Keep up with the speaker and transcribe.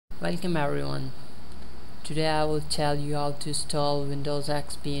Welcome everyone. Today I will tell you how to install Windows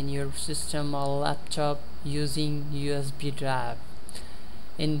XP in your system or laptop using USB drive.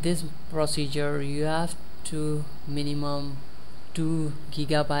 In this procedure you have to minimum 2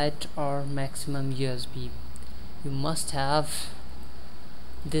 GB or maximum USB. You must have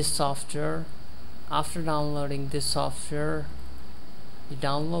this software. After downloading this software, the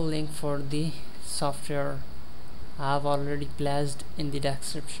download link for the software I have already placed in the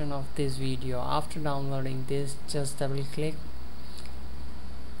description of this video. After downloading this, just double click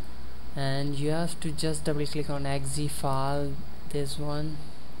and you have to just double click on exe file, this one,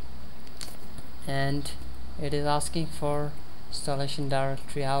 and it is asking for installation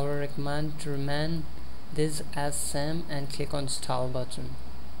directory. I will recommend to remain this as same and click on install button.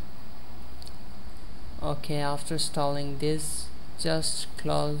 Okay, after installing this, just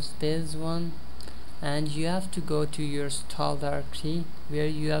close this one and you have to go to your install directory where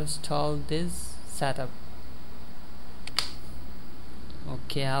you have installed this setup.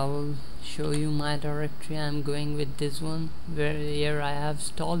 Okay, I will show you my directory. I am going with this one where here I have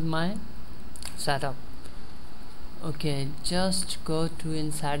installed my setup. Okay, just go to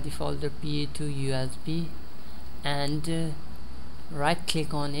inside the folder PA2 USB and right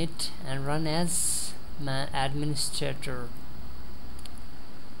click on it and run as my administrator.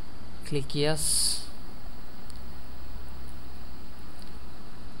 Click yes.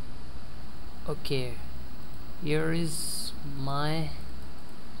 Okay, here is my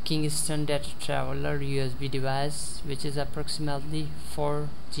Kingston Data Traveler USB device, which is approximately 4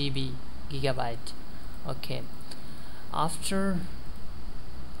 GB. Okay, after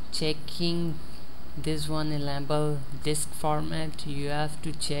checking this one enable disk format, you have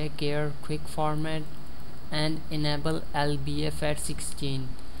to check here quick format and enable LBF at 16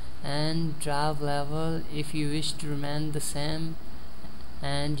 and drive level if you wish to remain the same,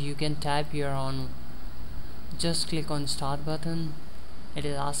 and you can type your own. Just click on start button. It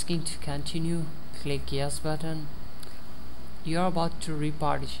is asking to continue. Click yes button. You are about to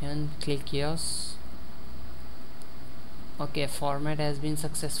repartition. Click yes. Okay, format has been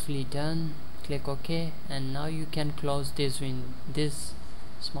successfully done. Click OK, and now you can close this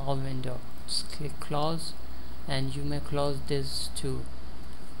small window. Just click close and you may close this too.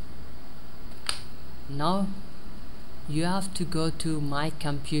 Now you have to go to my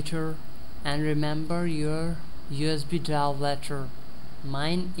computer and remember your USB drive letter.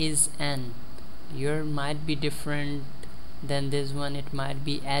 Mine is N. Your might be different than this one. It might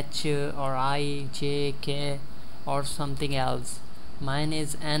be H or I, J, K or something else. Mine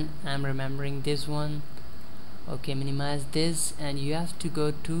is N. I'm remembering this one. Okay, minimize this and you have to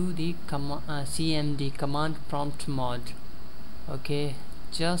go to the CMD command prompt mode. Okay,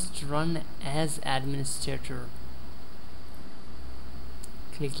 just run as administrator.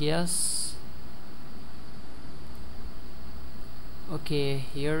 Click yes. Okay,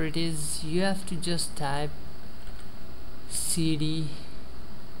 here it is. You have to just type cd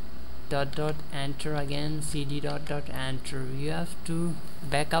dot dot enter again, cd dot dot enter. You have to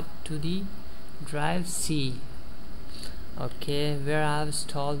back up to the drive C. Okay, where I have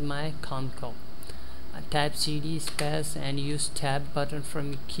installed my console. Type cd space and use tab button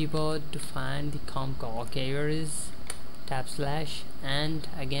from your keyboard to find the console. Okay, here is tab slash and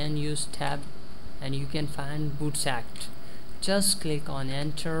again use tab and you can find bootsact. Just click on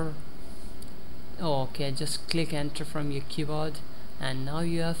enter. Okay, just click enter from your keyboard and now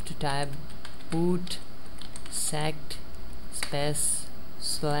you have to type bootsact space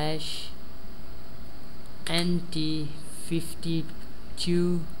slash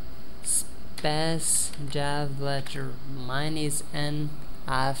nt52 space drive letter. Mine is N.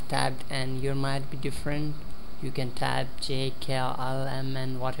 I have typed N. Your might be different. You can type J, K, L, M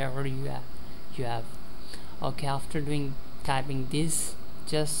and whatever you have. Okay, after typing this,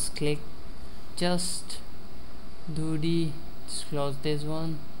 just close this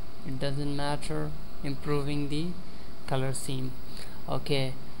one. It doesn't matter. Improving the color scheme.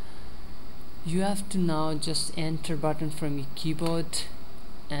 Okay, you have to now just enter button from your keyboard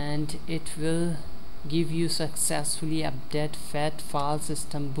and it will give you successfully update FAT file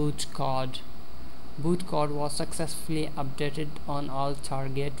system boot code. Boot code was successfully updated on all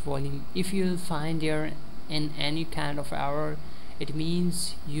target volume. If you will find here in any kind of error, it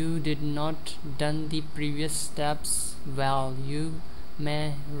means you did not done the previous steps well. You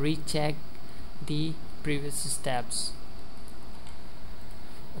may recheck the previous steps.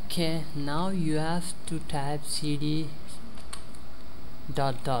 Okay, now you have to type cd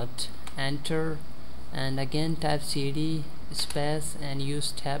dot dot enter and again type cd space and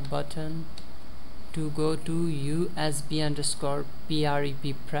use tab button to go to USB underscore prep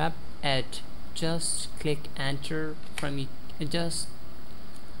prep add. Just click enter from just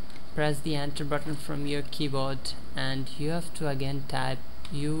press the enter button from your keyboard, and you have to again type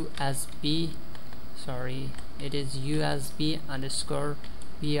USB, sorry, it is USB underscore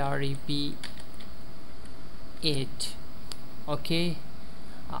prep 8. Okay,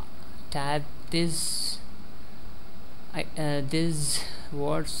 type these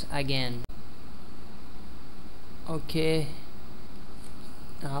words again. Okay,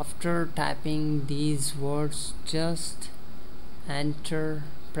 after typing these words, just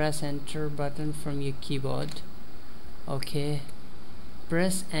press enter button from your keyboard. Okay,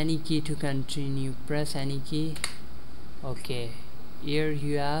 press any key to continue, press any key. Okay, here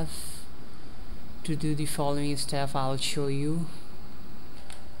you have to do the following step. I'll show you.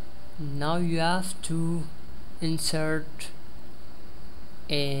 Now you have to insert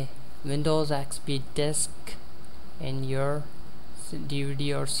a Windows XP disk in your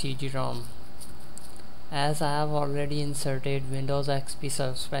DVD or CD-ROM. As I have already inserted Windows XP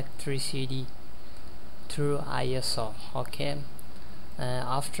Suspect 3 CD through ISO. Okay,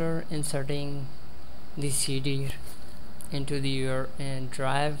 after inserting the CD into your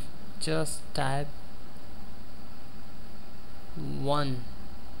drive, just type 1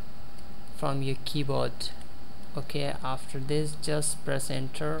 from your keyboard. Okay, after this just press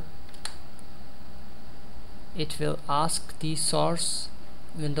enter. It will ask the source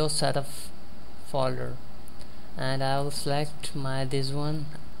Windows setup folder, and I will select this one.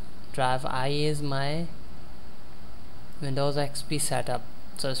 Drive I is my Windows XP setup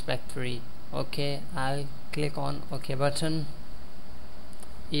Suspect 3. Okay, I'll click on OK button.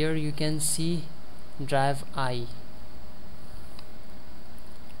 Here you can see drive I.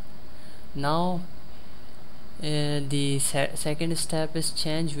 Now the second step is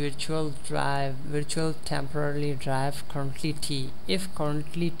change virtual temporary drive currently T. If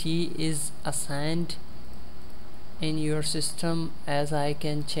currently T is assigned in your system, as I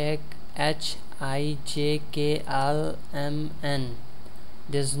can check HIJKLMN,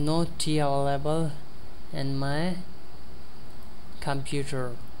 there's no T available in my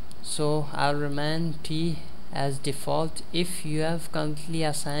computer, so I'll remain T as default. If you have currently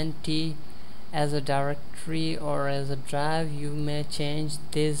assigned T as a directory or as a drive, you may change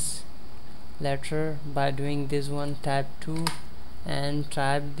this letter by doing this one, type 2 and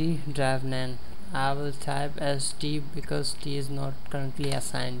type the drive name. I will type as T because T is not currently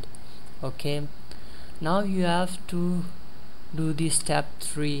assigned. Okay, now you have to do the step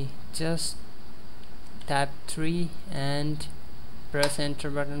 3. Just type 3 and press enter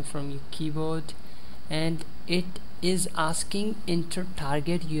button from your keyboard, and it is asking enter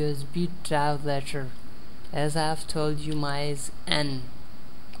target USB drive letter. As I have told you, my is N.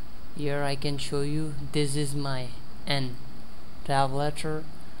 Here I can show you, this is my N drive letter.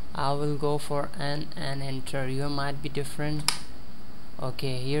 I will go for N and enter. You might be different.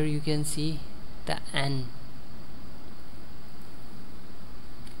 Okay, here you can see the N.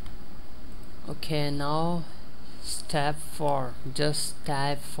 Okay, now step 4, just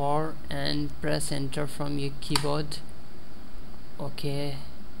type 4 and press enter from your keyboard. Okay,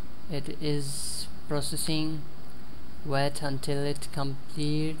 it is processing. Wait until it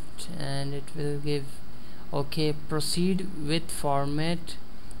complete and it will give. Okay, proceed with format,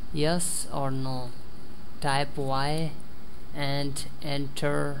 yes or no. Type Y and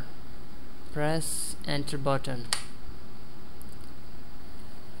enter. Press enter button.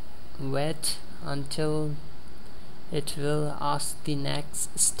 Wait until it will ask the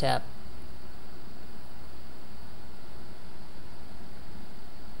next step.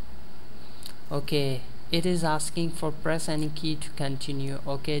 Okay, it is asking for press any key to continue.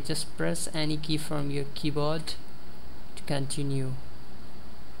 Okay, just press any key from your keyboard to continue.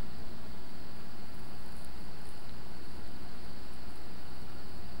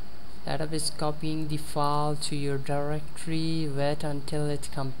 Setup is copying the file to your directory. Wait until it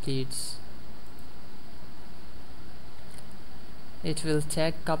completes. It will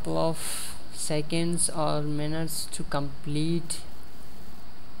take couple of seconds or minutes to complete.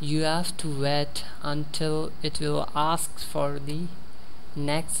 You have to wait until it will ask for the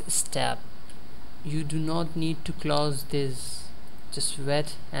next step. You do not need to close this, just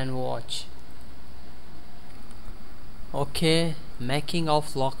wait and watch. Okay, making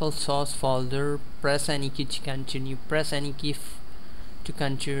of local source folder. Press any key to continue. Press any key to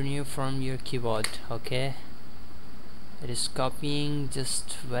continue from your keyboard. Okay, it is copying,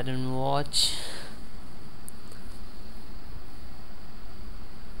 just wait and watch.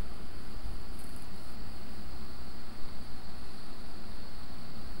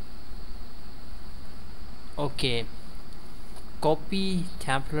 Okay, copy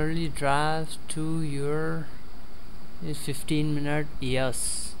temporarily drive to your 15-minute.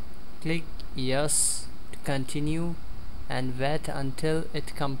 Yes, click yes to continue and wait until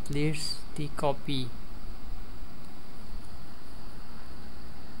it completes the copy.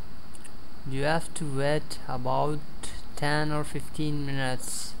 You have to wait about 10 or 15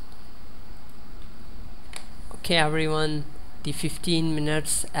 minutes. Okay everyone, the 15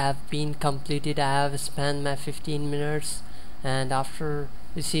 minutes have been completed. I have spent my 15 minutes, and after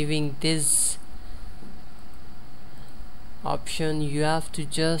receiving this option you have to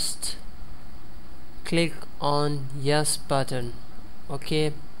just click on yes button.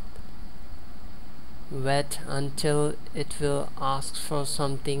 Okay, wait until it will ask for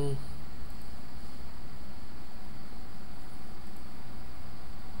something.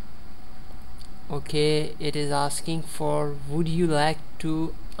 Okay, it is asking for would you like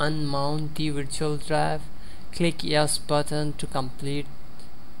to unmount the virtual drive. Click yes button to complete.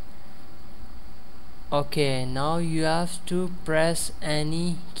 Okay, now you have to press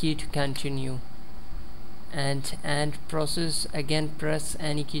any key to continue, and process again, press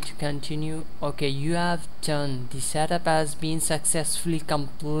any key to continue. Okay, you have done. The setup has been successfully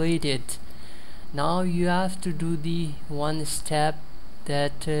completed. Now you have to do the one step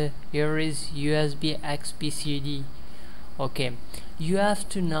that here is USB XPCD. Okay, you have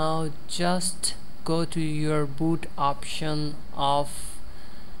to now just go to your boot option of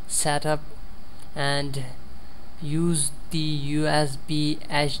setup and use the USB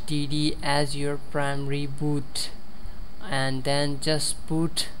HDD as your primary boot, and then just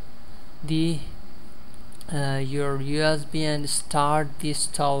boot the your USB and start the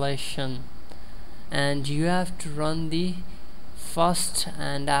installation. And you have to run the first,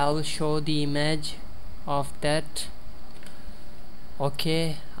 and I will show the image of that.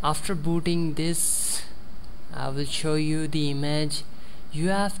 Okay, after booting this I will show you the image. You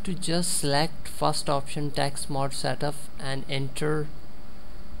have to just select first option, text mode setup, and enter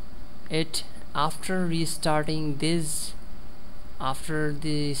it. After restarting this, after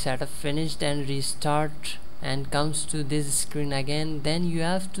the setup finished and restart and comes to this screen again, then you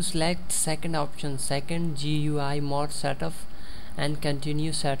have to select second option, second GUI mode setup, and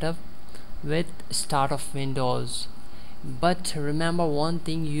continue setup with start of Windows. But remember one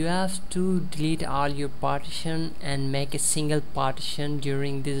thing, you have to delete all your partition and make a single partition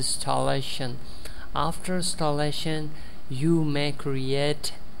during this installation. After installation you may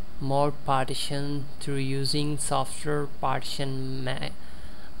create more partition through using software partition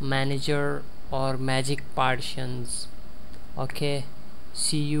manager or magic partitions. Okay,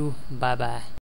 see you, bye bye.